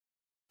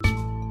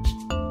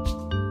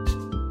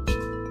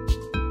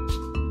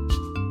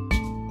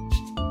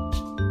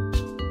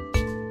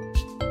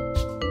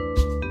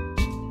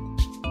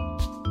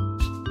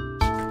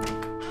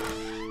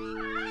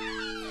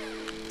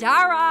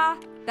Dara,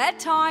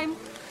 bedtime.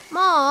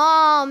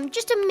 Mom,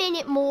 just a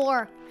minute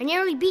more. I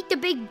nearly beat the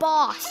big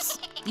boss.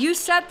 You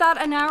said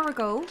that an hour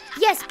ago.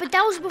 Yes, but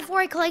that was before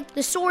I collected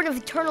the Sword of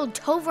Eternal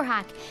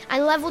Toverhack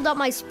and leveled up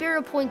my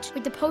spirit points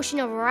with the Potion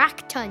of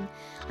Rakton.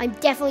 I'm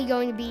definitely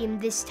going to beat him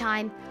this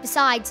time.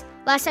 Besides,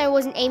 last time I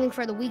wasn't aiming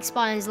for the weak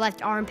spot in his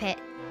left armpit.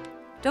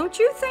 Don't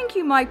you think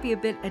you might be a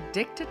bit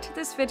addicted to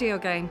this video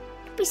game?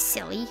 Don't be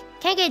silly.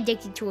 Can't get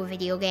addicted to a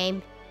video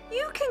game.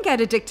 You can get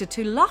addicted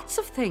to lots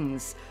of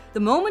things. The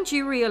moment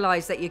you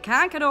realise that you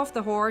can't get off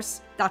the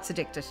horse, that's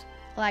addicted.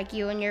 Like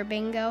you and your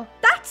bingo?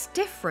 That's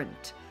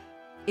different.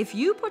 If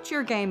you put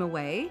your game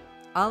away,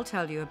 I'll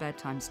tell you a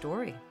bedtime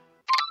story.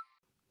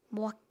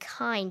 What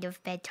kind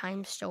of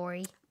bedtime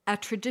story? A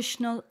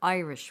traditional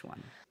Irish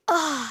one.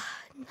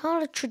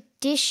 Not a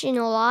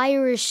traditional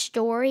Irish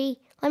story.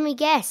 Let me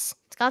guess.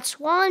 It's got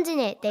swans in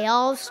it. They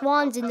all have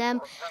swans in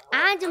them.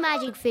 And a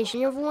magic fish,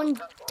 and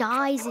everyone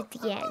dies at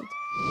the end.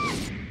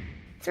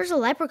 If there's a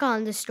leprechaun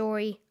in the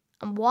story,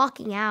 I'm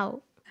walking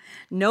out.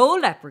 No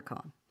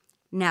leprechaun.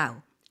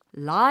 Now,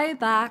 lie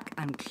back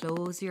and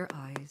close your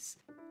eyes.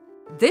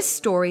 This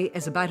story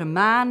is about a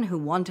man who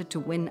wanted to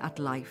win at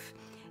life,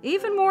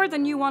 even more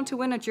than you want to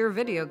win at your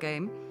video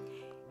game.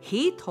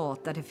 He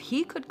thought that if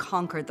he could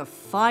conquer the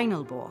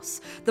final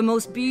boss, the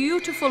most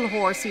beautiful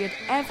horse he had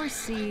ever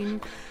seen,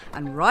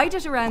 and ride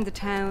it around the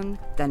town,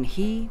 then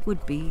he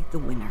would be the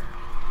winner.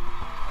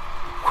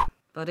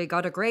 But he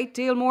got a great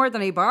deal more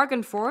than he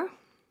bargained for.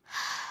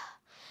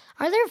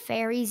 Are there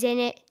fairies in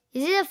it?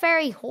 Is it a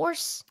fairy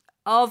horse?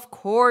 Of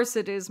course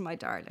it is, my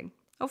darling.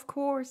 Of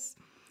course.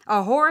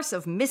 A horse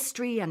of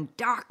mystery and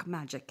dark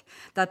magic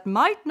that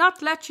might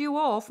not let you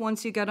off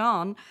once you get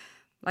on,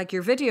 like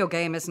your video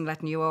game isn't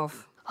letting you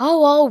off.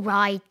 Oh, all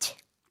right.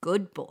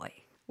 Good boy.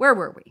 Where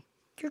were we?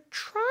 You're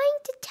trying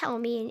to tell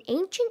me an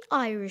ancient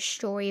Irish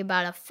story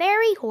about a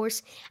fairy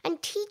horse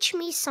and teach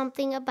me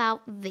something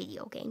about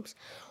video games,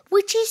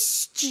 which is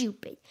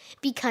stupid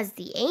because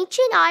the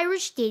ancient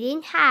Irish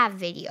didn't have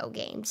video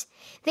games.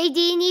 They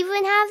didn't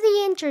even have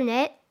the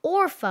internet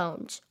or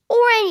phones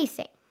or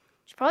anything.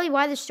 It's probably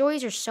why the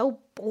stories are so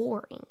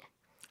boring.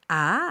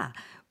 Ah,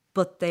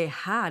 but they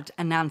had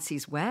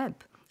Anansi's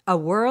Web, a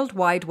World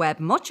Wide Web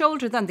much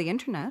older than the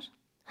internet.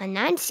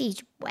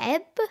 Anansi's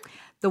Web?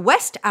 The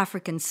West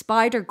African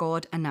spider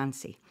god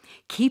Anansi,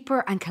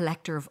 keeper and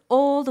collector of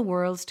all the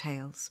world's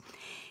tales.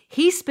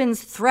 He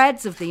spins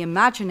threads of the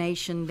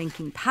imagination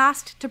linking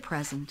past to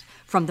present,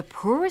 from the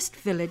poorest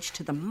village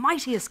to the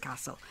mightiest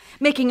castle,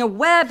 making a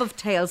web of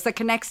tales that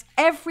connects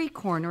every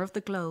corner of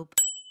the globe.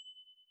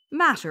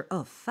 Matter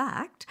of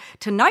fact,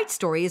 tonight's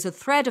story is a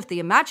thread of the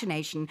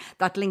imagination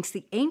that links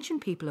the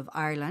ancient people of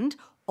Ireland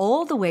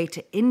all the way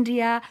to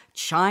India,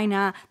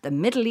 China, the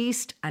Middle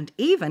East, and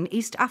even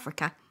East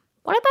Africa.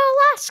 What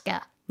about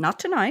Alaska? Not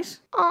tonight.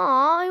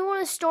 Aw, I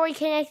want a story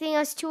connecting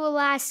us to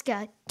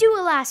Alaska. Do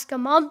Alaska,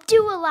 Mom,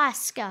 do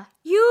Alaska.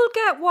 You'll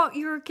get what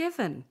you're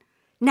given.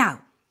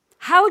 Now,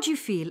 how do you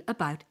feel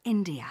about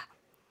India?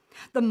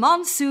 The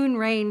monsoon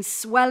rains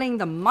swelling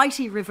the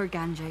mighty river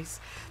Ganges,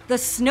 the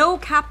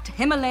snow-capped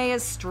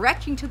Himalayas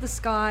stretching to the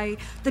sky,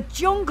 the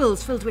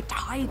jungles filled with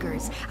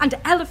tigers and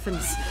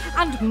elephants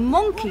and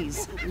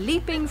monkeys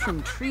leaping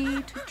from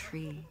tree to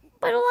tree.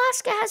 But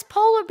Alaska has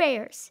polar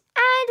bears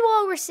and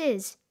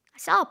walruses. I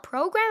saw a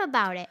program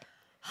about it.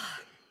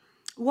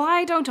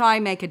 Why don't I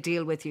make a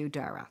deal with you,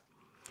 Dara?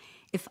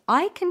 If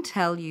I can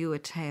tell you a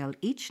tale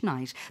each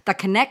night that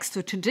connects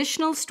the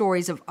traditional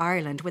stories of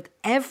Ireland with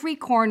every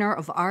corner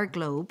of our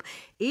globe,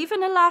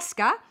 even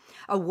Alaska,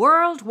 a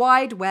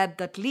world-wide web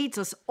that leads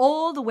us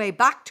all the way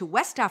back to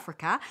West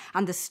Africa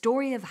and the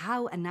story of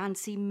how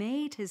Anansi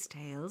made his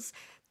tales,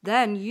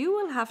 then you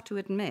will have to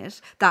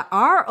admit that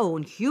our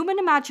own human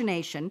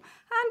imagination,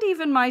 and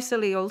even my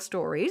silly old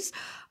stories,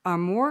 are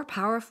more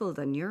powerful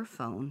than your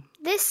phone.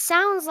 This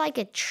sounds like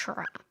a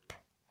trap.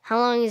 How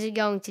long is it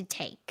going to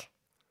take?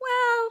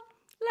 Well,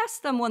 less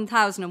than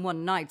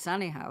 1001 nights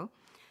anyhow.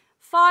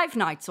 5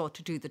 nights ought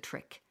to do the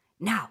trick.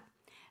 Now,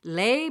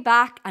 lay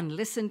back and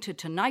listen to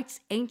tonight's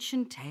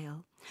ancient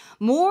tale.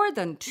 More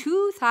than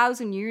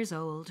 2,000 years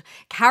old,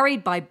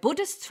 carried by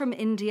Buddhists from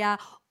India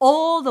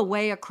all the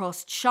way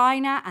across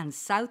China and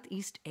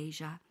Southeast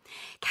Asia,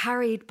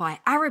 carried by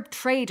Arab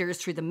traders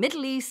through the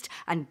Middle East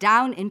and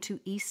down into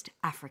East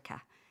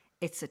Africa.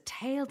 It's a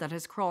tale that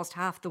has crossed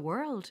half the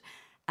world.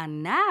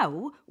 And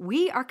now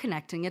we are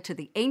connecting it to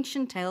the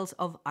ancient tales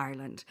of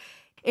Ireland.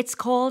 It's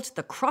called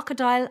The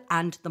Crocodile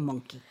and the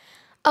Monkey.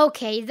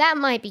 Okay, that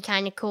might be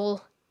kind of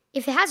cool.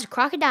 If it has a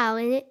crocodile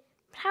in it,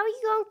 how are you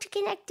going to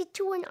connect it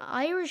to an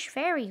Irish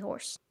fairy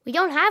horse? We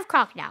don't have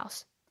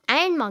crocodiles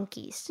and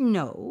monkeys.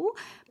 No,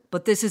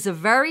 but this is a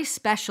very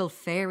special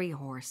fairy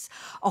horse.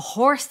 A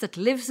horse that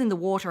lives in the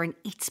water and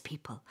eats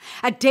people.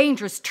 A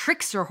dangerous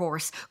trickster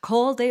horse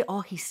called the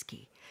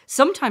Ohiski,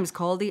 sometimes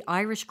called the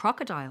Irish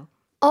crocodile.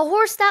 A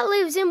horse that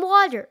lives in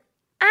water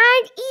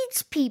and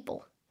eats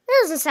people.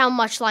 That doesn't sound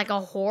much like a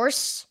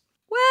horse.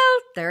 Well,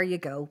 there you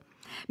go.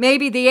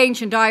 Maybe the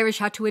ancient Irish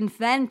had to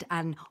invent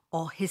an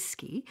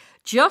Aughisky,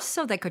 just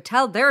so they could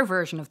tell their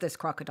version of this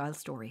crocodile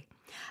story.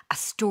 A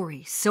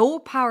story so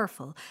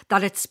powerful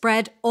that it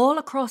spread all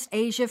across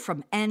Asia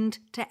from end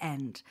to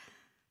end.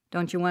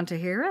 Don't you want to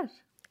hear it?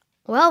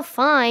 Well,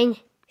 fine,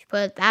 if you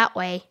put it that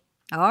way.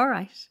 All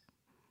right.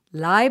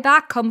 Lie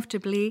back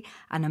comfortably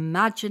and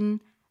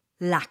imagine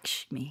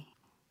Lakshmi.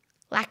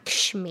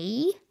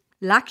 Lakshmi?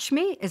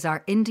 Lakshmi is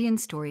our Indian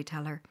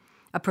storyteller,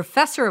 a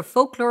professor of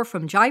folklore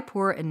from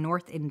Jaipur in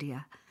North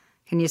India.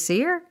 Can you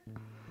see her?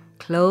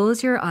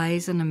 Close your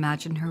eyes and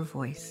imagine her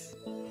voice.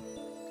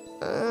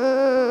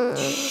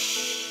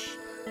 Shh.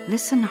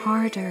 Listen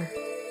harder.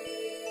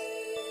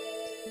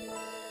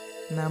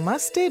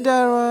 Namaste,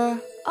 Dara.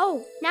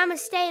 Oh,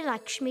 namaste,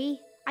 Lakshmi.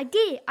 I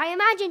did. I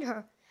imagined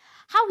her.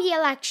 How are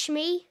you,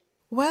 Lakshmi?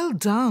 Well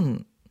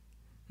done.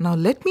 Now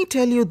let me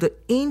tell you the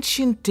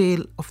ancient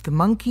tale of the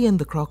monkey and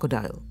the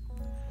crocodile.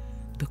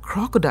 The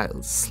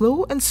crocodile,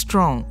 slow and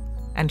strong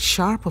and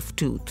sharp of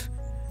tooth.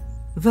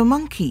 The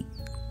monkey,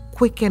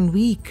 quick and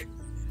weak,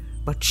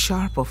 but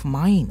sharp of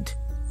mind.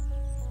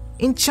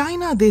 In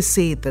China, they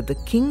say that the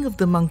king of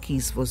the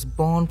monkeys was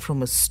born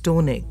from a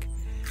stone egg,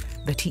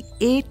 that he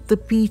ate the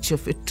peach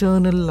of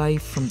eternal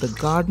life from the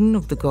garden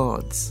of the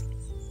gods.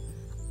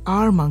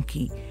 Our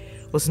monkey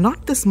was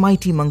not this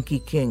mighty monkey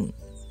king,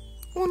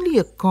 only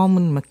a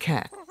common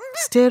macaque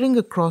staring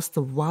across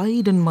the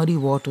wide and muddy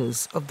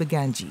waters of the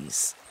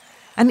Ganges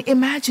and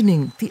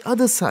imagining the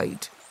other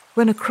side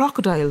when a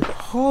crocodile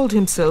hauled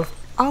himself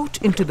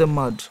out into the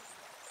mud.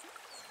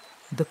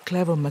 The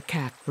clever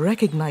macaque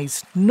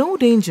recognized no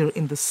danger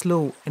in the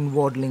slow and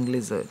waddling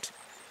lizard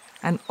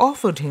and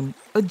offered him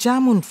a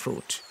jamun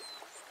fruit.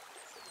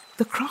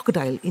 The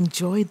crocodile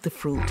enjoyed the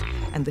fruit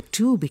and the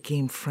two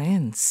became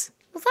friends.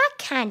 Well, that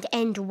can't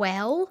end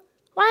well.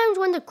 What happens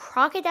when the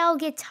crocodile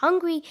gets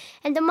hungry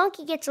and the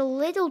monkey gets a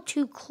little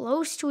too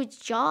close to its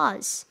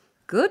jaws?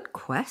 Good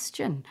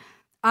question.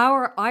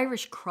 Our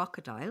Irish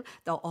crocodile,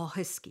 the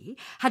Aughisky,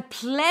 had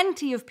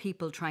plenty of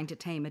people trying to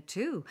tame it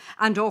too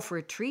and offer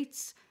it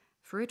treats,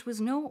 for it was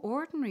no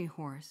ordinary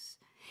horse.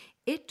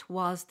 It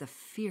was the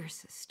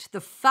fiercest,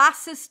 the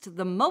fastest,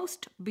 the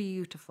most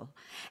beautiful.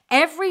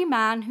 Every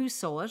man who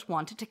saw it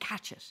wanted to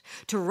catch it,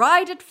 to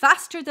ride it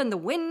faster than the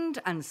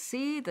wind and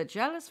see the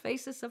jealous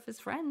faces of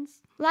his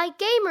friends. Like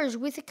gamers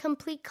with a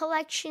complete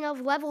collection of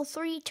level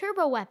 3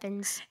 turbo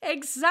weapons.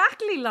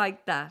 Exactly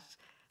like that.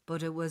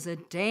 But it was a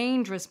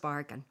dangerous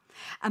bargain.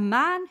 A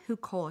man who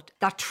caught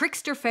that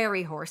trickster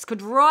fairy horse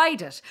could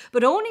ride it,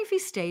 but only if he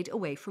stayed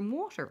away from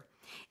water.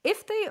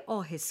 If the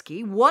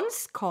Aughisky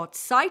once caught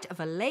sight of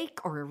a lake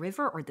or a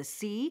river or the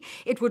sea,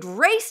 it would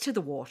race to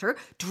the water,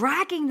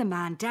 dragging the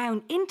man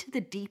down into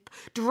the deep,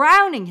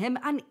 drowning him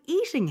and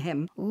eating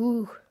him.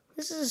 Ooh,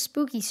 this is a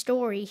spooky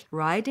story.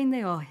 Riding the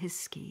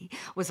Aughisky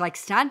was like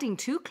standing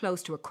too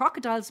close to a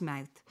crocodile's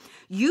mouth.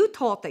 You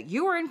thought that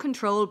you were in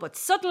control, but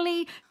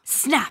suddenly,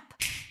 snap,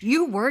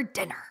 you were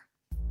dinner.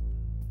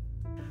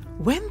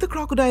 When the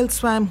crocodile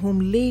swam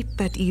home late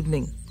that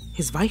evening,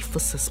 his wife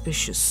was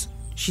suspicious.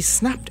 She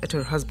snapped at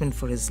her husband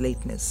for his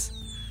lateness.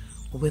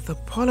 With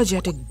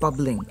apologetic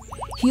bubbling,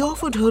 he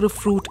offered her a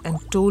fruit and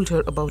told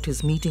her about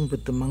his meeting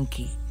with the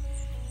monkey.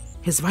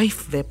 His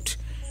wife wept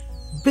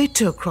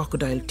bitter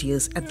crocodile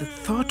tears at the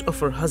thought of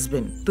her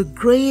husband, the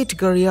great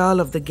gharial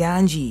of the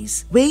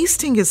Ganges,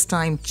 wasting his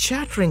time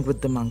chattering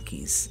with the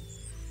monkeys.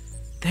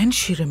 Then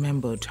she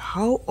remembered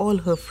how all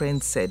her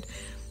friends said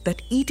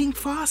that eating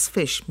fast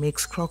fish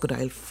makes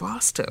crocodile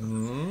faster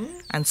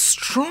and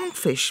strong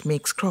fish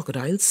makes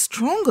crocodile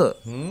stronger.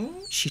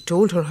 She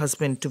told her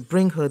husband to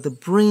bring her the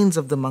brains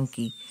of the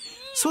monkey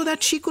so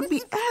that she could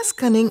be as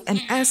cunning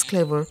and as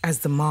clever as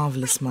the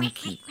marvelous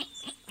monkey.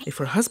 If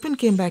her husband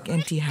came back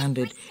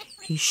empty-handed,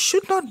 he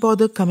should not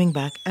bother coming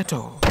back at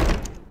all.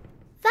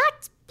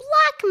 That's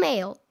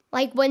blackmail.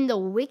 Like when the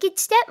wicked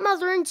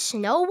stepmother in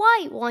Snow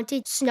White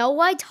wanted Snow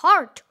White's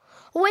heart.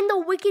 Or when the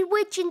Wicked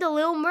Witch in The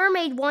Little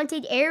Mermaid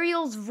wanted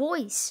Ariel's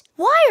voice.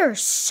 Why are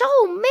so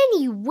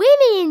many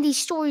women in these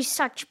stories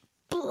such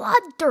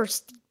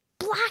bloodthirsty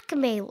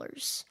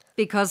blackmailers?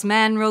 Because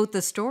men wrote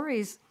the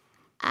stories.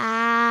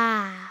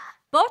 Ah.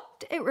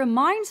 But it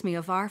reminds me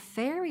of our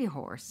fairy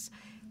horse.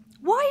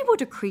 Why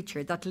would a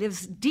creature that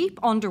lives deep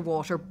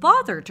underwater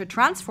bother to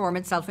transform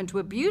itself into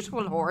a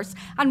beautiful horse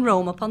and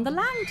roam upon the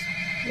land?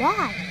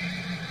 Why?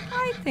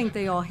 I think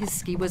the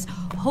Aughisky was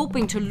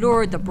hoping to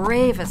lure the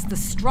bravest, the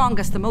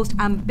strongest, the most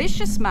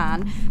ambitious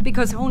man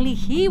because only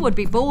he would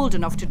be bold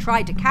enough to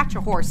try to catch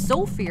a horse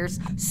so fierce,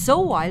 so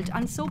wild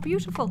and so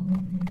beautiful.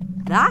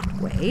 That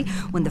way,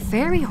 when the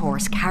fairy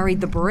horse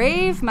carried the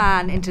brave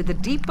man into the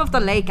deep of the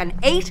lake and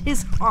ate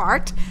his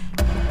heart,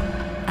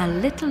 a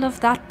little of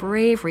that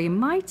bravery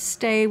might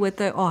stay with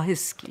the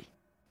Aughisky.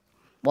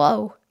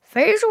 Whoa,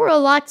 fairies were a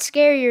lot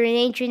scarier in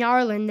ancient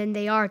Ireland than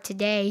they are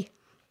today.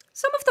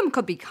 Some of them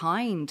could be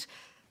kind,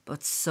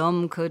 but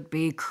some could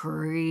be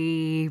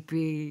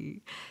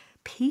creepy.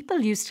 People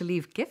used to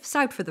leave gifts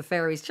out for the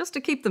fairies just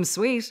to keep them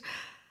sweet.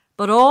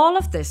 But all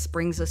of this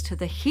brings us to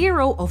the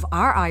hero of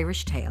our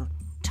Irish tale,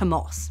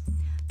 Tomás,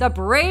 the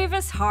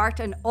bravest heart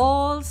in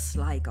all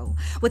Sligo,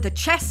 with a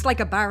chest like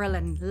a barrel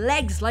and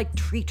legs like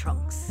tree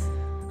trunks.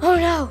 Oh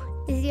no,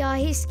 is the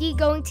Ahiski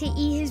going to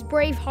eat his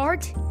brave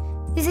heart?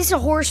 Is this a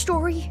horror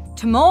story?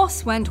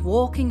 Tomás went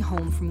walking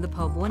home from the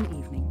pub one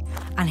evening,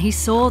 and he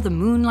saw the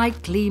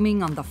moonlight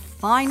gleaming on the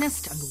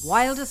finest and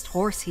wildest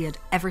horse he had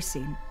ever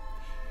seen.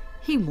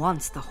 He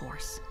wants the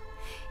horse.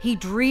 He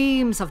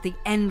dreams of the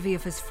envy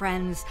of his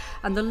friends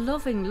and the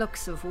loving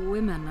looks of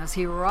women as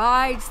he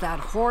rides that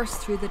horse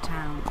through the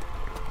town.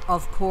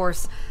 Of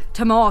course,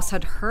 Tomás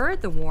had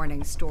heard the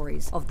warning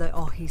stories of the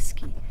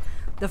Ahiski,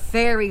 the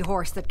fairy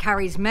horse that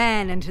carries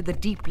men into the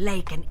deep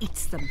lake and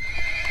eats them.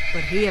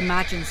 But he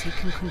imagines he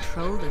can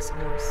control this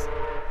horse.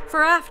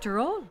 For after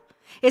all,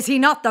 is he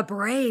not the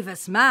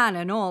bravest man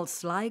in all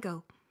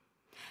Sligo?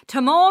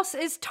 Tomás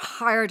is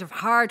tired of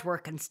hard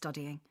work and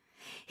studying.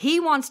 He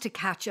wants to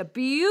catch a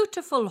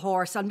beautiful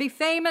horse and be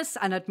famous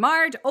and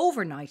admired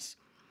overnight.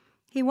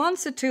 He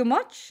wants it too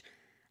much,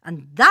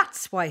 and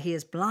that's why he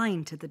is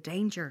blind to the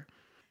danger.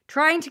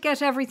 Trying to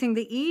get everything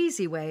the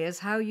easy way is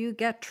how you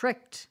get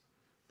tricked.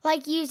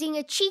 Like using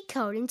a cheat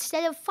code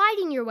instead of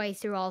fighting your way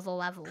through all the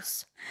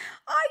levels.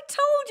 I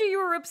told you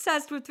were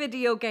obsessed with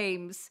video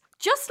games,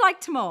 just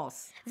like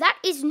Tomás. That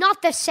is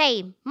not the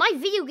same. My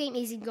video game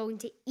isn't going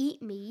to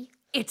eat me.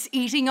 It's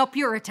eating up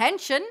your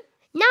attention.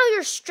 Now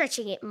you're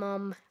stretching it,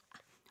 Mum.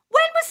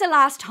 When was the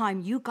last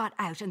time you got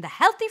out in the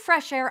healthy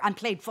fresh air and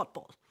played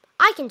football?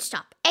 I can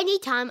stop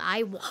anytime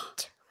I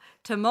want.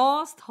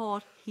 Tomás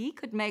thought he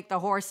could make the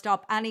horse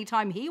stop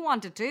anytime he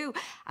wanted to,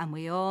 and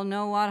we all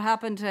know what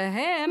happened to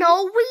him.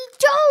 No, we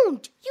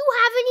don't. You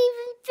haven't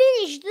even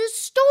finished the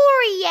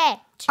story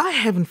yet. I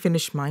haven't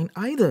finished mine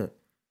either.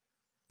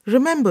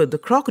 Remember, the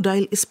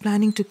crocodile is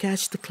planning to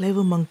catch the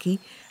clever monkey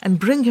and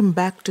bring him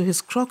back to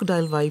his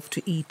crocodile wife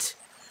to eat.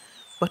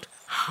 But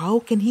how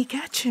can he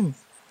catch him?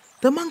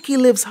 The monkey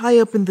lives high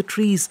up in the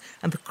trees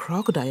and the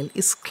crocodile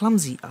is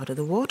clumsy out of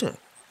the water.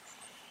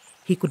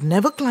 He could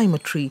never climb a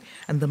tree,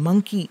 and the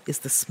monkey is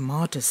the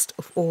smartest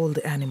of all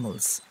the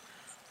animals.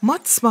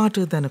 Much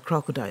smarter than a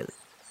crocodile.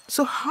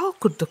 So how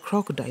could the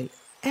crocodile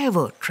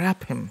ever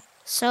trap him?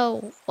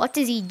 So, what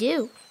does he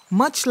do?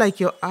 Much like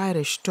your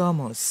Irish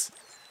Tomás,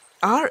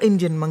 our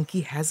Indian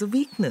monkey has a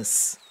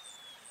weakness.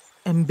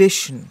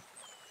 Ambition,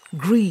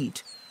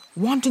 greed,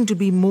 wanting to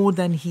be more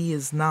than he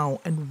is now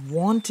and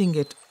wanting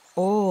it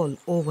all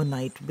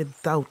overnight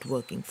without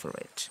working for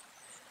it.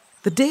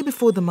 The day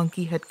before the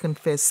monkey had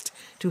confessed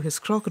to his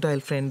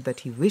crocodile friend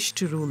that he wished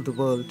to rule the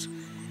world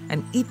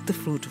and eat the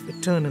fruit of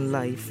eternal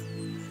life,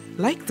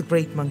 like the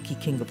great monkey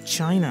king of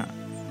China,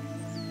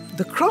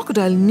 the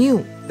crocodile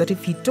knew that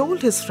if he told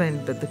his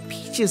friend that the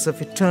peaches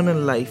of eternal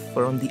life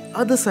were on the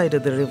other side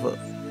of the river,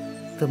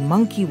 the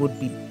monkey would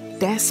be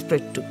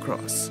desperate to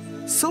cross,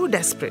 so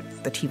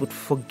desperate that he would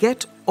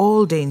forget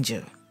all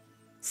danger.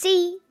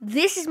 See,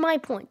 this is my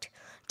point.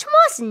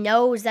 Tomás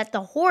knows that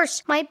the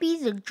horse might be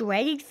the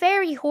dreaded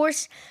fairy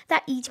horse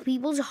that eats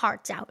people's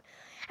hearts out,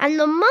 and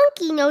the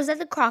monkey knows that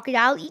the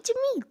crocodile eats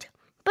meat,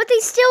 but they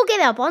still get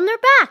up on their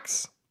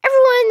backs.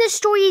 Everyone in this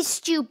story is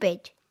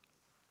stupid.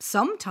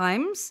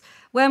 Sometimes,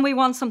 when we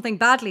want something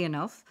badly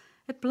enough,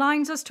 it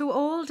blinds us to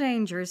all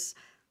dangers.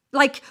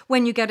 Like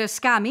when you get a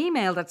scam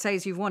email that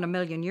says you've won €1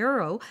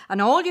 million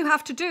and all you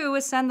have to do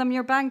is send them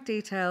your bank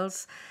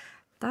details.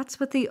 That's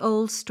what the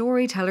old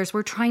storytellers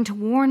were trying to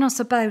warn us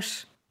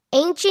about.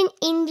 Ancient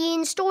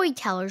Indian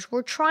storytellers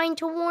were trying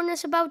to warn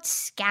us about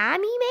scam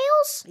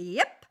emails?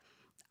 Yep,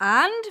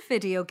 and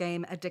video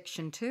game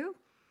addiction too.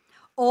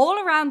 All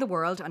around the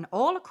world and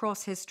all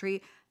across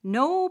history,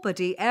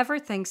 nobody ever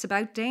thinks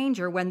about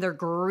danger when they're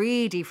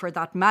greedy for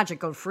that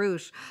magical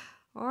fruit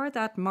or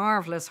that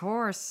marvellous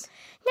horse.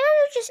 Now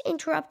you're just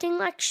interrupting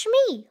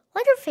Lakshmi.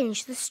 Let her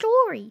finish the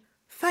story.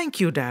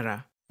 Thank you,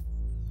 Dara.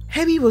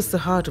 Heavy was the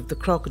heart of the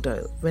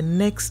crocodile when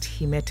next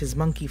he met his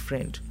monkey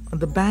friend on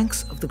the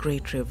banks of the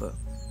great river.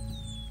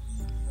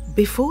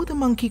 Before the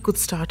monkey could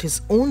start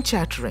his own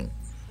chattering,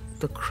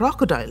 the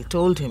crocodile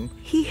told him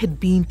he had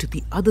been to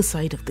the other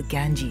side of the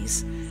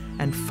Ganges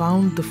and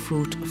found the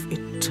fruit of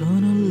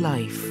eternal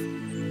life.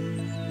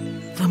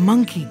 The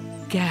monkey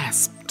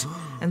gasped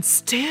and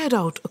stared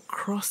out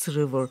across the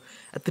river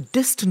at the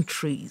distant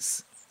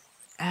trees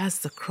as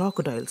the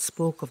crocodile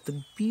spoke of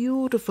the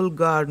beautiful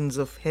gardens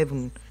of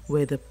heaven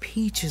where the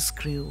peaches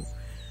grew,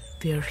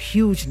 their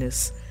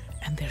hugeness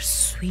and their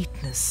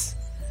sweetness.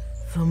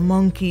 The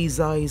monkey's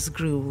eyes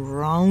grew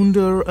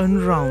rounder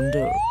and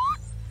rounder.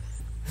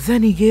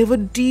 Then he gave a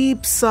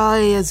deep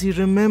sigh as he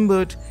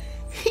remembered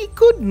he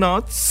could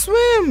not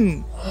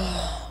swim.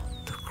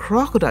 The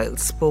crocodile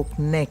spoke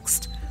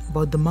next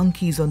about the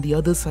monkeys on the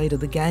other side of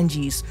the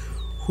Ganges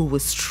who were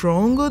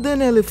stronger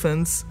than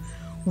elephants,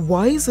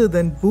 wiser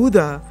than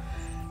Buddha,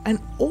 and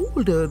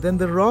older than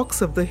the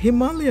rocks of the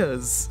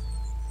Himalayas.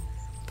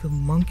 The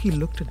monkey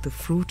looked at the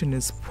fruit in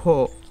his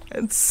paw,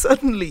 and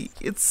suddenly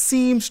it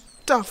seemed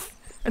tough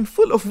and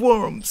full of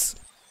worms,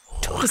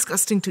 too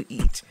disgusting to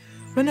eat,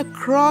 when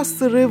across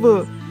the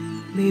river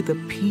lay the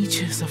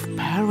peaches of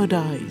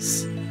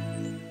paradise.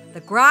 The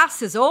The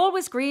grass is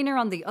always greener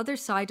on the other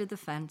side of the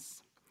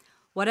fence.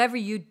 Whatever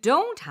you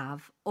don't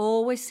have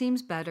always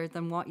seems better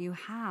than what you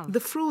have.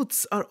 The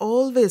fruits are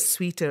always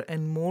sweeter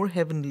and more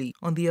heavenly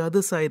on the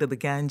other side of the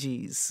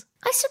Ganges.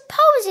 I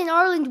suppose in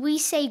Ireland we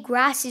say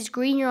grass is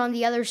greener on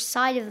the other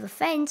side of the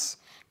fence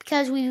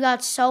because we've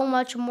got so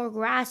much more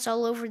grass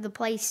all over the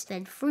place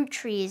than fruit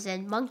trees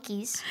and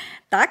monkeys.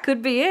 That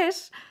could be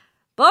it.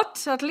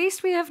 But at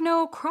least we have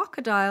no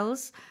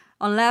crocodiles,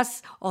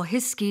 unless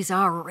Ohiskis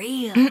are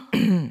real.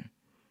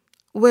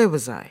 Where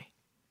was I?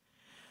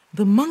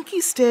 The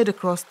monkey stared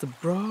across the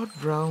broad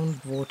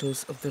brown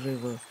waters of the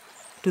river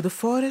to the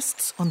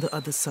forests on the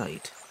other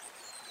side.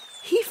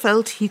 He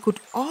felt he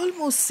could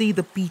almost see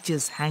the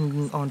peaches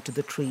hanging onto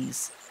the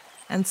trees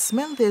and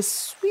smell their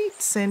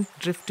sweet scent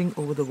drifting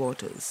over the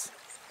waters.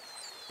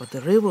 But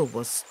the river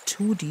was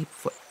too deep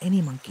for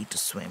any monkey to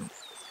swim.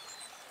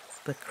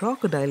 The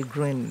crocodile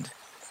grinned.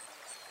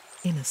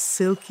 In a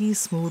silky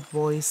smooth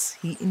voice,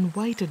 he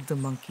invited the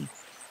monkey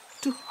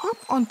to hop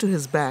onto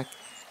his back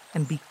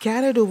and be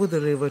carried over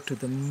the river to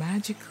the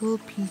magical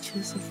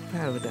peaches of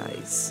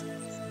paradise.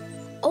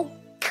 Oh,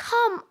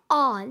 come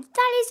on.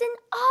 That is an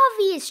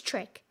obvious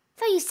trick.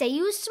 Thought you say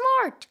you was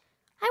smart.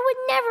 I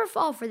would never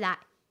fall for that.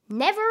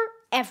 Never,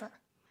 ever.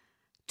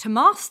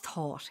 Tomas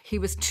thought he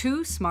was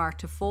too smart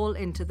to fall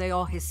into the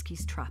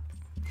Ohiskis' trap.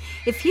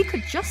 If he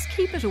could just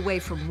keep it away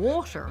from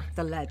water,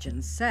 the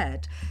legend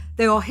said,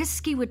 the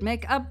Ohiski would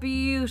make a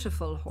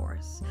beautiful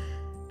horse.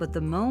 But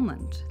the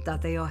moment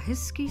that the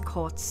Ohiski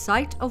caught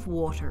sight of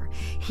water,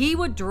 he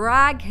would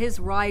drag his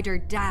rider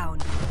down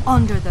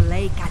under the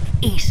lake and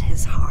eat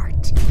his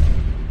heart.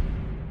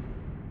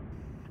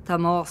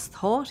 Tomas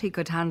thought he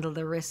could handle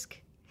the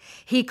risk.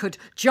 He could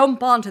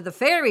jump onto the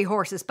fairy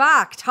horse's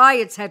back, tie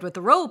its head with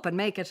a rope and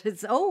make it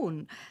his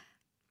own.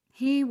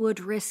 He would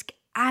risk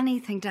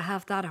anything to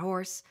have that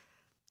horse,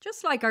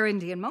 just like our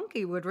Indian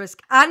monkey would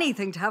risk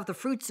anything to have the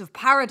fruits of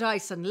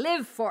paradise and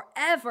live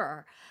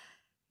forever.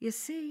 You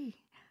see,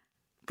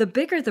 the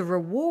bigger the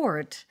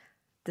reward,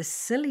 the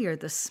sillier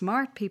the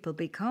smart people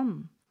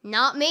become.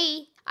 Not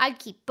me. I'd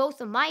keep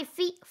both of my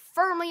feet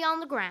firmly on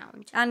the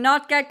ground. And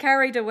not get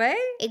carried away?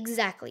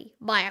 Exactly.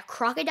 By a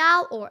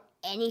crocodile or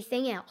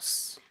anything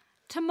else.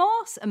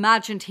 Tomas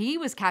imagined he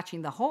was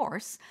catching the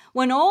horse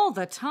when all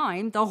the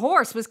time the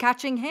horse was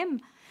catching him.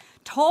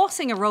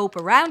 Tossing a rope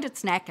around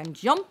its neck and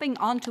jumping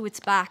onto its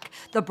back,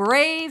 the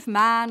brave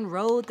man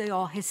rode the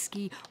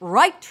Ohiski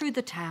right through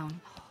the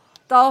town.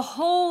 The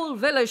whole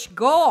village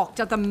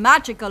gawked at the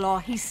magical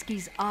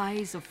Ohiski's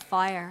eyes of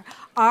fire,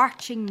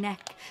 arching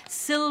neck,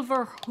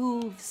 silver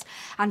hooves,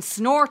 and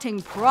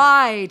snorting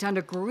pride, and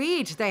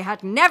agreed they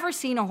had never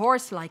seen a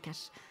horse like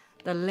it.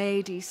 The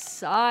ladies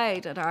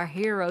sighed at our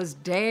hero's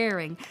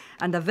daring,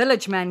 and the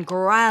village men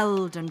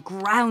growled and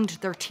ground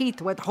their teeth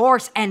with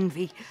horse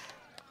envy.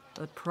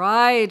 But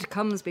pride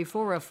comes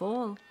before a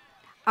fall.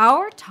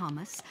 Our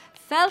Thomas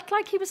felt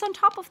like he was on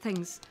top of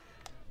things.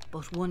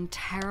 But one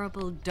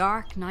terrible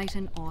dark night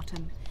in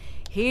autumn,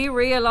 he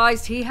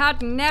realised he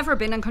had never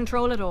been in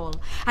control at all,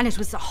 and it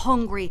was the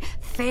hungry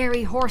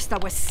fairy horse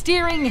that was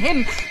steering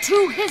him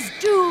to his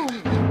doom.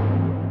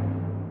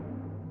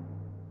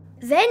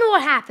 Then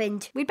what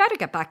happened? We'd better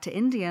get back to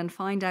India and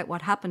find out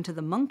what happened to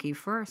the monkey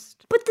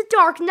first. But the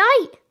dark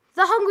night,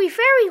 the hungry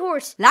fairy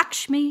horse.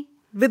 Lakshmi.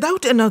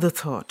 Without another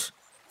thought,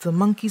 the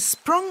monkey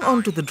sprung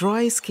onto the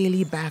dry,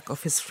 scaly back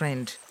of his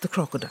friend, the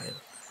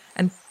crocodile,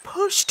 and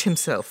perched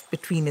himself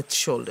between its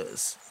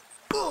shoulders.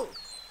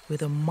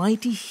 With a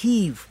mighty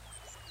heave,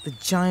 the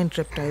giant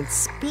reptile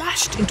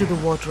splashed into the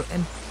water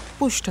and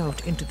pushed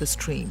out into the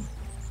stream.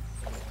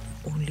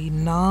 Only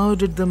now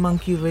did the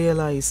monkey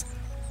realize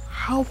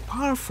how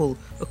powerful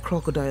a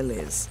crocodile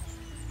is,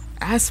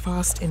 as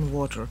fast in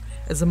water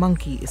as a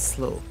monkey is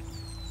slow.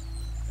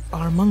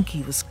 Our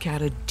monkey was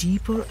carried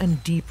deeper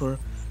and deeper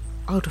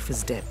out of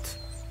his depth.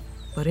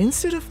 But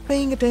instead of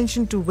paying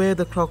attention to where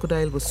the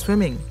crocodile was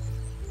swimming,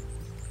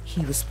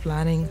 he was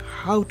planning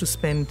how to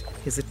spend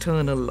his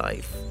eternal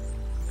life.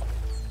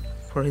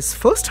 For his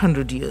first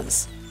 100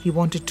 years, he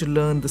wanted to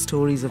learn the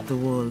stories of the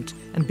world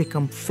and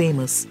become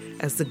famous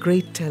as the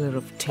great teller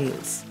of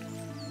tales.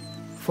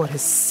 For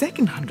his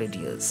second 100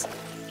 years,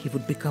 he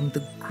would become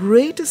the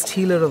greatest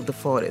healer of the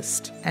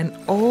forest, and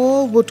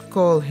all would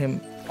call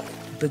him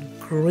the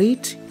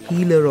great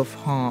healer of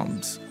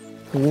harms,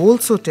 who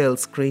also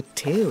tells great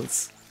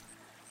tales.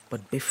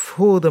 But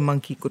before the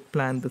monkey could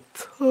plan the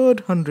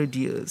third 100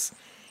 years,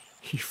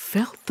 he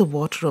felt the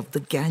water of the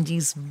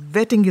Ganges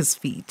wetting his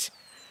feet.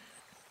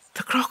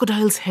 The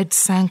crocodile's head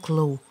sank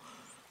low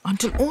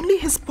until only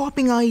his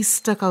popping eyes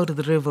stuck out of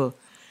the river,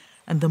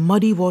 and the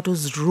muddy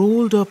waters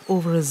rolled up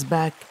over his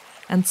back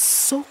and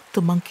soaked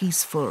the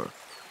monkey's fur.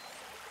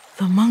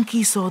 The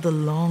monkey saw the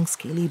long,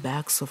 scaly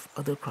backs of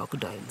other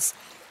crocodiles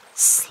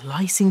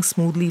slicing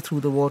smoothly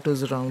through the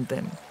waters around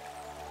them.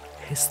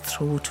 His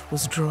throat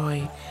was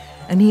dry,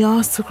 and he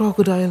asked the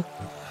crocodile,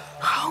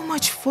 "How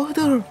much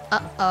further?"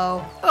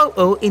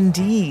 Oh,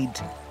 indeed.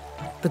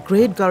 The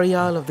great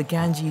gharial of the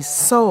Ganges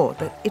saw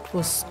that it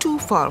was too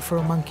far for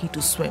a monkey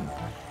to swim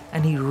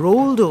and he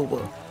rolled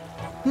over,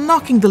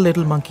 knocking the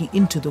little monkey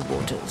into the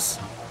waters.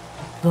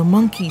 The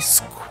monkey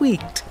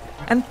squeaked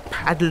and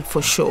paddled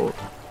for shore.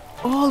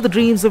 All the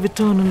dreams of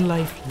eternal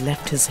life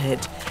left his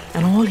head,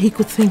 and all he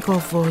could think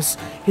of was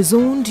his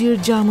own dear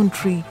jamon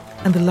tree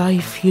and the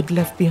life he had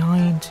left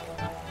behind.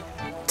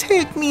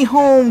 "Take me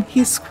home,"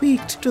 he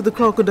squeaked to the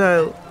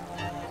crocodile.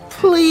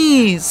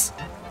 "Please!"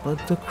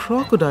 But the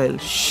crocodile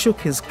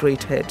shook his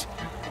great head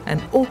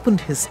and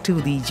opened his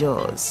toothy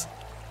jaws.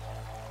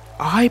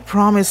 "I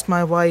promised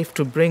my wife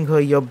to bring her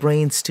your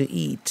brains to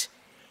eat.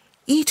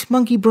 Eat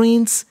monkey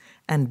brains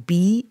and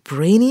be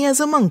brainy as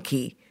a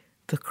monkey,"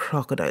 the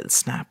crocodile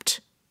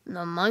snapped.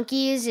 The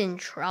monkey is in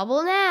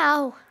trouble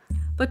now.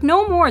 But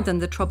no more than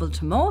the trouble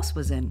Tomas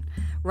was in,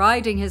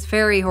 riding his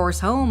fairy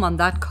horse home on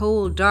that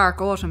cold,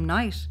 dark autumn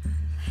night.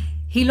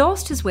 He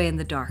lost his way in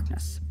the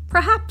darkness.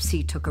 Perhaps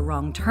he took a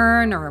wrong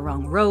turn or a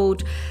wrong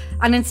road,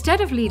 and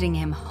instead of leading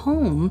him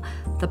home,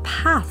 the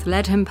path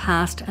led him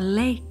past a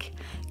lake,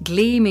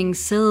 gleaming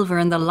silver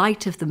in the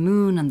light of the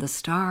moon and the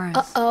stars.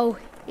 Uh-oh,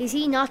 is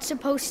he not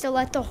supposed to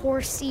let the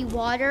horse see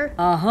water?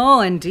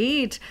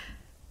 Indeed.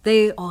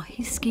 The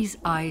Ohiski's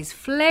eyes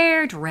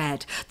flared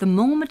red the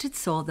moment it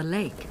saw the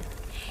lake.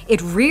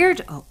 It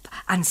reared up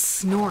and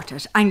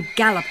snorted and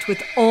galloped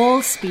with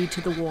all speed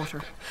to the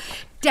water.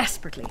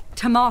 Desperately,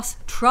 Tomas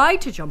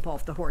tried to jump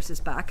off the horse's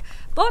back,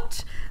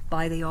 but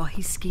by the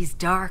Ohiski's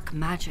dark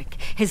magic,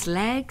 his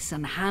legs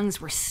and hands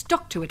were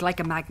stuck to it like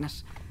a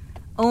magnet.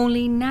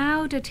 Only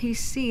now did he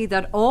see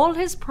that all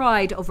his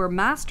pride over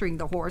mastering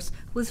the horse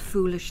was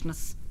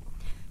foolishness.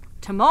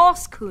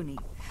 Tomas Cooney,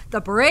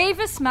 the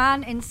bravest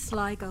man in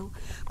Sligo,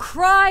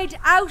 cried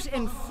out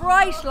in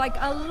fright like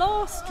a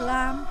lost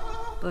lamb,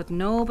 but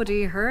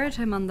nobody heard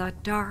him on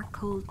that dark,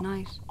 cold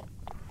night.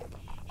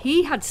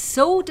 He had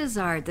so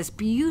desired this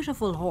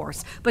beautiful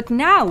horse, but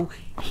now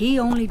he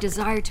only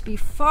desired to be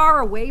far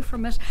away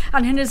from it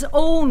and in his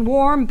own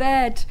warm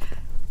bed.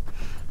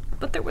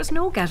 But there was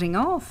no getting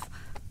off,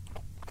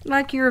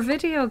 like your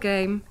video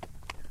game.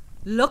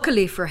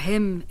 Luckily for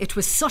him, it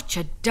was such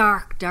a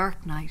dark,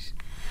 dark night,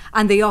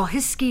 and the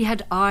Ohiski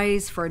had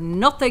eyes for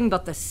nothing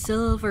but the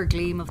silver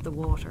gleam of the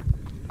water.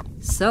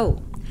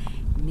 So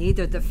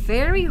neither the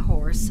fairy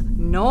horse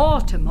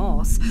nor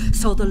Tomas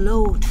saw the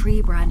low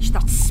tree branch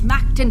that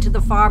smacked into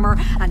the farmer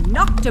and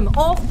knocked him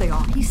off the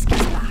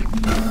Ohiski's back.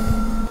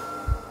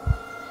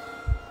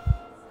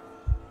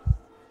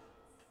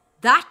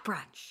 That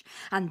branch,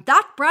 and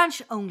that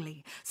branch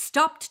only,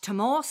 stopped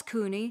Tomas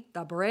Cooney,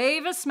 the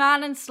bravest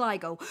man in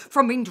Sligo,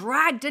 from being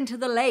dragged into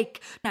the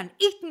lake and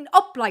eaten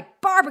up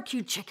like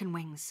barbecued chicken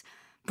wings.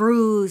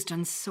 Bruised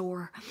and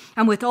sore,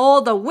 and with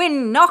all the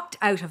wind knocked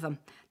out of him,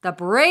 the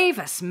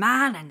bravest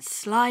man in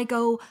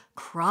Sligo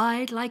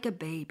cried like a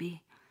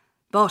baby.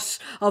 But,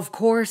 of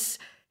course,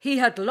 he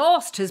had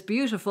lost his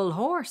beautiful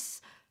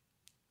horse.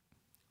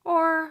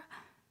 Or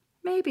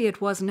maybe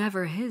it was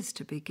never his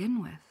to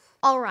begin with.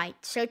 All right,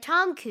 so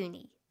Tom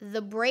Cooney,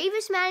 the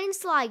bravest man in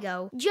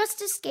Sligo,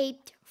 just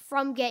escaped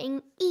from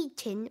getting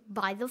eaten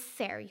by the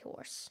fairy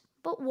horse.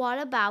 But what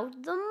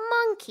about the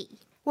monkey?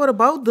 What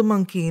about the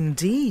monkey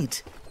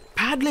indeed?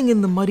 Paddling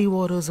in the muddy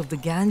waters of the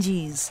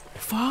Ganges,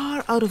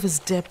 far out of his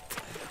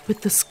depth,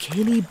 with the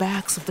scaly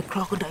backs of the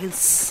crocodiles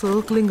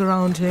circling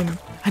around him,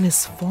 and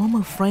his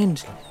former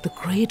friend, the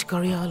great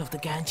gharial of the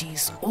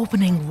Ganges,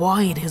 opening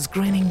wide his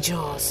grinning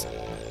jaws.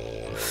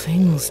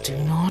 Things do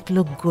not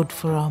look good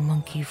for our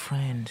monkey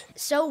friend.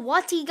 So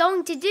what's he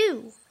going to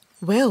do?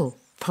 Well,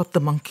 thought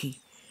the monkey,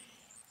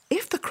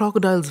 if the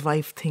crocodile's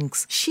wife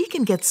thinks she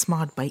can get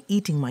smart by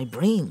eating my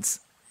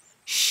brains,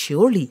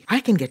 surely I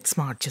can get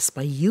smart just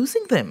by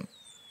using them.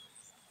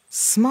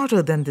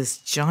 Smarter than this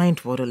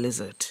giant water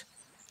lizard.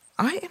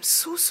 "I am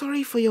so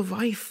sorry for your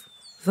wife,"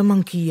 the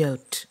monkey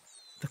yelped.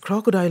 The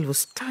crocodile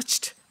was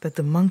touched that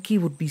the monkey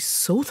would be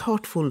so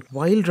thoughtful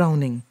while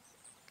drowning.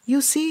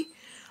 "You see,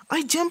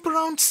 I jump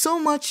around so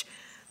much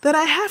that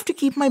I have to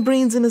keep my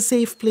brains in a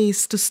safe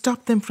place to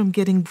stop them from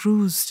getting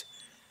bruised.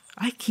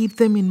 I keep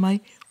them in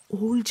my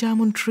old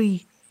jamon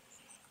tree.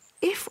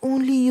 If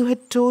only you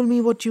had told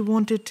me what you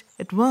wanted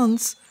at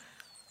once,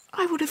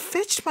 I would have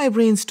fetched my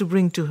brains to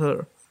bring to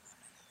her."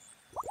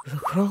 The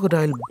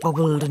crocodile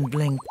bubbled and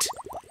blinked.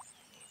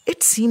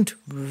 It seemed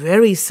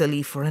very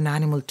silly for an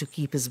animal to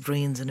keep his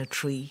brains in a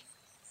tree.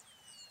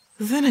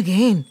 Then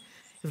again,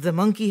 if the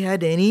monkey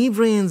had any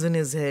brains in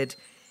his head,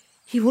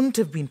 he wouldn't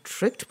have been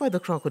tricked by the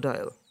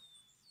crocodile.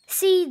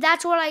 See,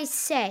 that's what I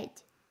said.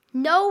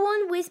 No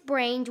one with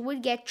brains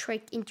would get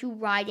tricked into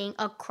riding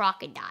a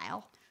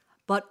crocodile.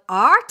 But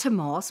our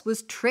Tomas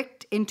was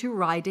tricked into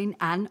riding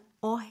an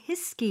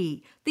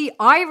Ohiski, the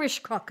Irish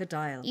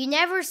crocodile. You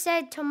never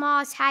said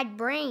Tomas had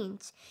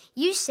brains.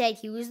 You said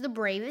he was the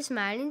bravest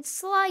man in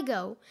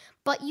Sligo,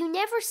 but you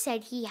never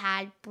said he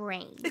had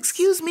brains.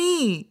 Excuse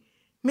me,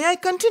 may I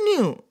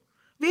continue?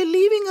 We're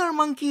leaving our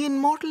monkey in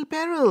mortal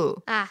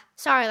peril.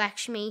 Sorry,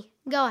 Lakshmi.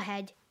 Go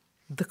ahead.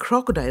 The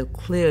crocodile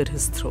cleared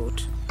his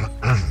throat.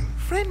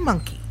 "Friend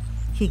monkey,"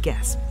 he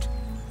gasped,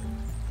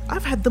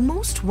 "I've had the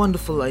most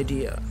wonderful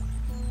idea.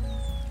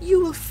 You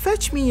will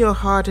fetch me your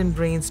heart and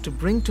brains to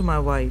bring to my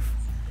wife,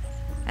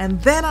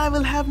 and then I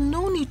will have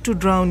no need to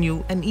drown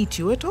you and eat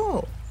you at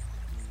all.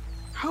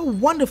 How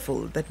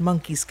wonderful that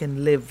monkeys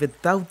can live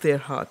without their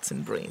hearts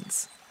and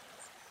brains.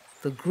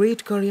 The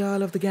great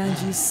Karyal of the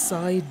Ganges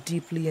sighed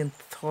deeply and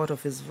thought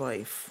of his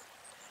wife.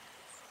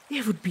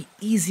 It would be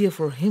easier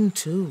for him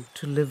too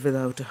to live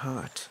without a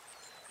heart.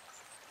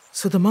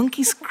 So the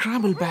monkey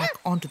scrambled back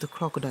onto the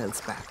crocodile's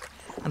back,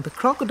 and the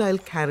crocodile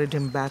carried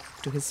him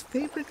back to his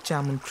favorite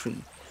jamun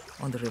tree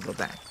on the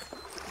riverbank.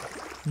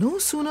 No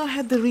sooner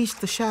had they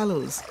reached the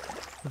shallows,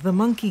 the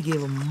monkey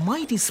gave a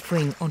mighty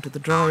spring onto the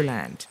dry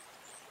land.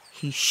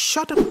 He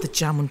shot up the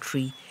jamun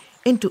tree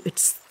into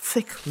its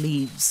thick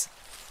leaves.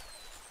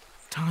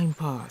 Time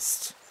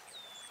passed.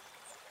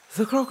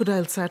 The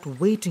crocodile sat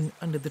waiting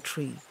under the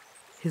tree,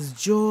 his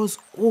jaws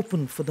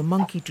open for the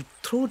monkey to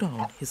throw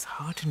down his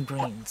heart and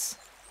brains.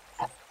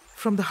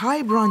 From the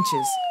high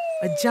branches,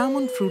 a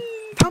jamun fruit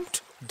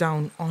thumped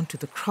down onto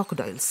the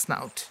crocodile's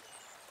snout.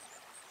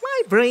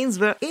 My brains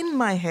were in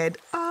my head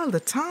all the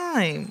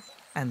time,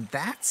 and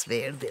that's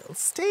where they'll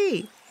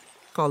stay,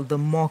 called the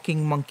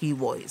mocking monkey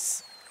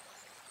voice.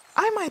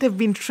 I might have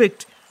been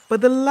tricked,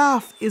 but the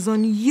laugh is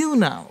on you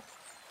now.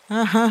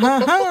 Ha ha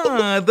ha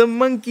ha! The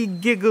monkey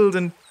giggled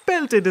and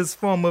pelted his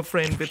former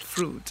friend with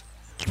fruit.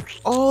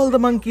 All the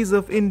monkeys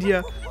of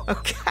India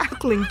are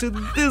cackling to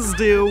this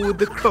day over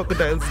the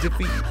crocodile's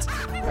defeat.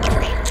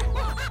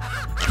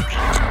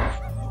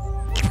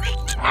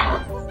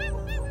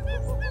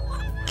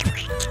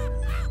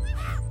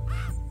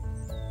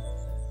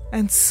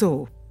 And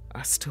so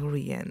our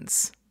story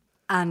ends.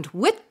 And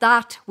with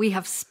that, we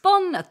have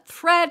spun a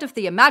thread of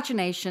the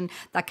imagination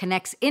that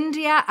connects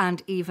India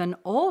and even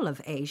all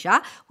of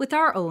Asia with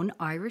our own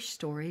Irish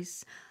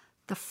stories.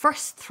 The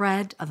first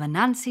thread of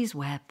Anansi's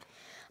web.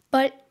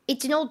 But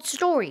it's an old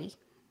story,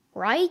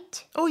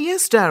 right? Oh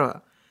yes,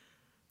 Dara.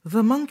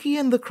 The Monkey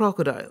and the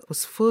Crocodile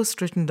was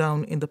first written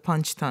down in the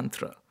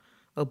Panchtantra,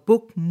 a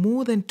book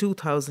more than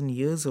 2,000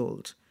 years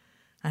old.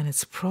 And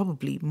it's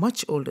probably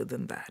much older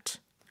than that.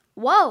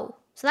 Whoa,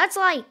 so that's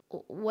like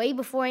way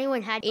before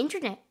anyone had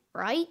internet,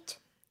 right?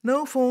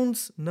 No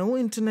phones, no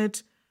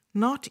internet,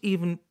 not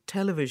even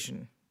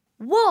television.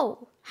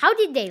 Whoa, how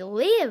did they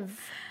live?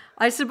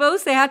 I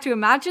suppose they had to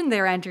imagine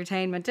their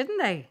entertainment, didn't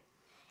they?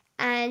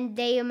 And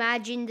they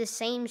imagined the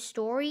same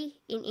story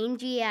in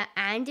India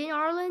and in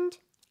Ireland?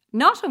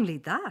 Not only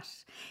that.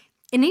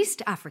 In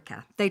East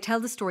Africa, they tell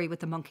the story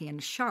with the monkey and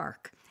a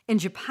shark. In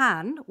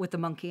Japan, with the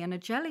monkey and a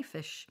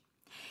jellyfish.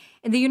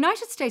 In the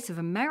United States of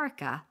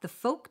America, the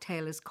folk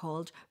tale is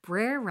called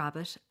Brer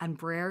Rabbit and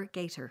Brer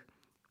Gator.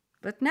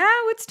 But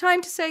now it's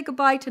time to say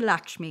goodbye to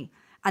Lakshmi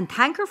and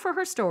thank her for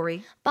her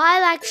story. Bye,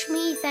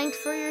 Lakshmi. Thanks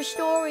for your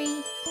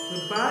story.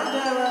 Goodbye,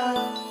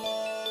 Dara.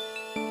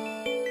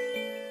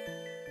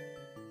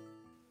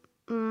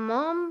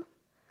 Mom,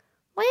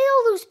 why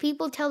did all those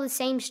people tell the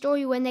same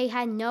story when they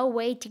had no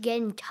way to get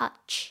in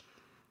touch?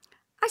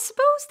 I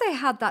suppose they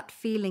had that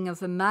feeling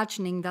of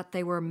imagining that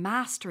they were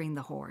mastering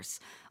the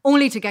horse,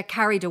 only to get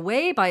carried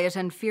away by it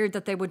and feared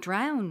that they would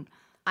drown.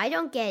 I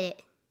don't get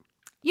it.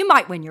 You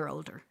might when you're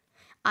older.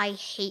 I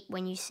hate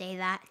when you say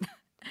that.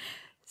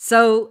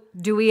 So,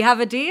 do we have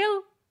a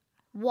deal?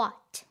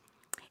 What?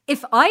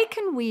 If I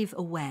can weave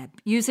a web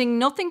using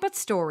nothing but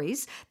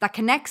stories that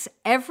connects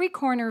every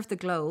corner of the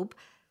globe,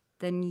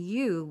 then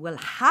you will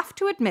have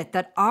to admit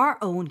that our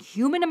own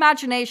human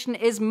imagination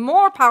is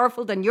more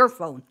powerful than your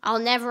phone. I'll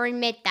never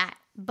admit that,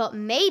 but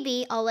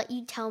maybe I'll let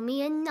you tell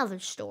me another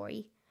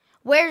story.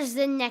 Where's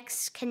the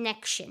next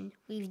connection?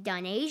 We've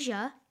done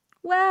Asia.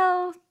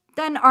 Well,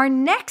 then our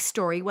next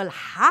story will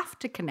have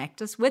to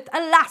connect us with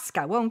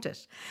Alaska, won't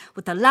it?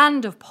 With the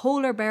land of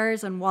polar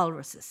bears and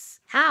walruses.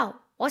 How?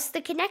 What's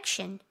the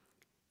connection?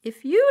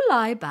 If you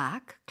lie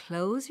back,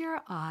 close your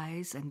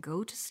eyes and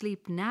go to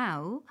sleep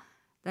now,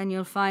 then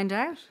you'll find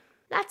out.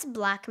 That's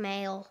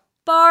blackmail.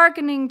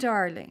 Bargaining,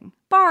 darling.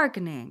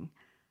 Bargaining.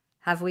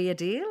 Have we a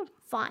deal?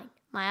 Fine.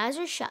 My eyes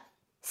are shut.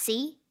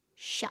 See?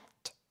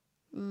 Shut.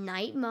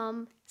 Night,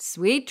 Mum.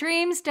 Sweet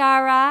dreams,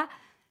 Dara.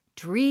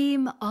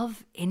 Dream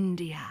of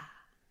India.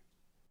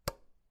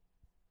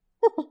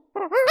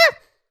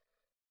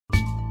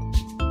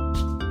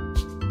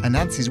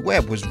 Anansi's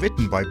Web was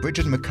written by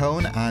Bridget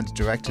McCone and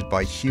directed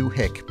by Hugh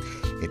Hick.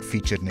 It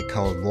featured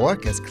Nicole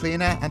Rourke as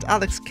Cleena and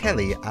Alex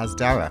Kelly as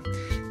Dara.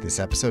 This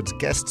episode's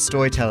guest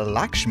storyteller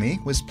Lakshmi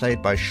was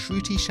played by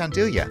Shruti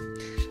Shandilya.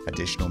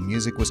 Additional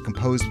music was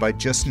composed by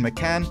Justin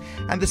McCann,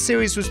 and the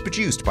series was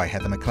produced by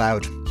Heather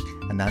McLeod.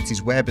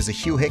 Anansi's Web is a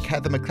Hugh Hick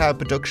Heather McLeod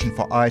production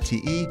for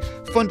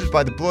RTE, funded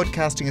by the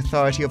Broadcasting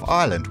Authority of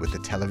Ireland with a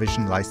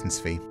television licence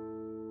fee.